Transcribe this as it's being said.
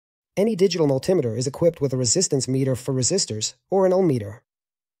Any digital multimeter is equipped with a resistance meter for resistors or an ohm meter.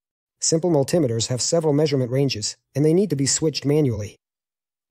 Simple multimeters have several measurement ranges, and they need to be switched manually.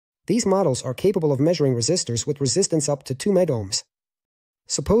 These models are capable of measuring resistors with resistance up to 2 megohms.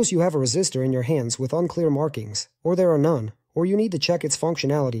 Suppose you have a resistor in your hands with unclear markings, or there are none, or you need to check its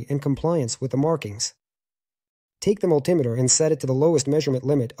functionality and compliance with the markings. Take the multimeter and set it to the lowest measurement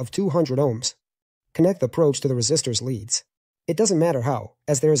limit of 200 ohms. Connect the probes to the resistor's leads. It doesn't matter how,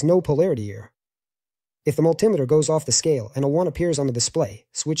 as there is no polarity here. If the multimeter goes off the scale and a 1 appears on the display,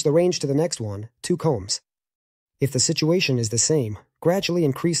 switch the range to the next one, 2 ohms. If the situation is the same, gradually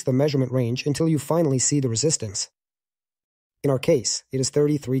increase the measurement range until you finally see the resistance. In our case, it is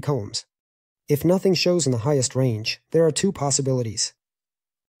 33 ohms. If nothing shows in the highest range, there are 2 possibilities.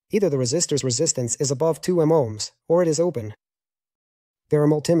 Either the resistor's resistance is above 2 ohms, or it is open. There are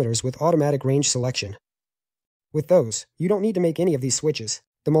multimeters with automatic range selection. With those, you don't need to make any of these switches.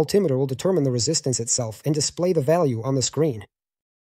 The multimeter will determine the resistance itself and display the value on the screen.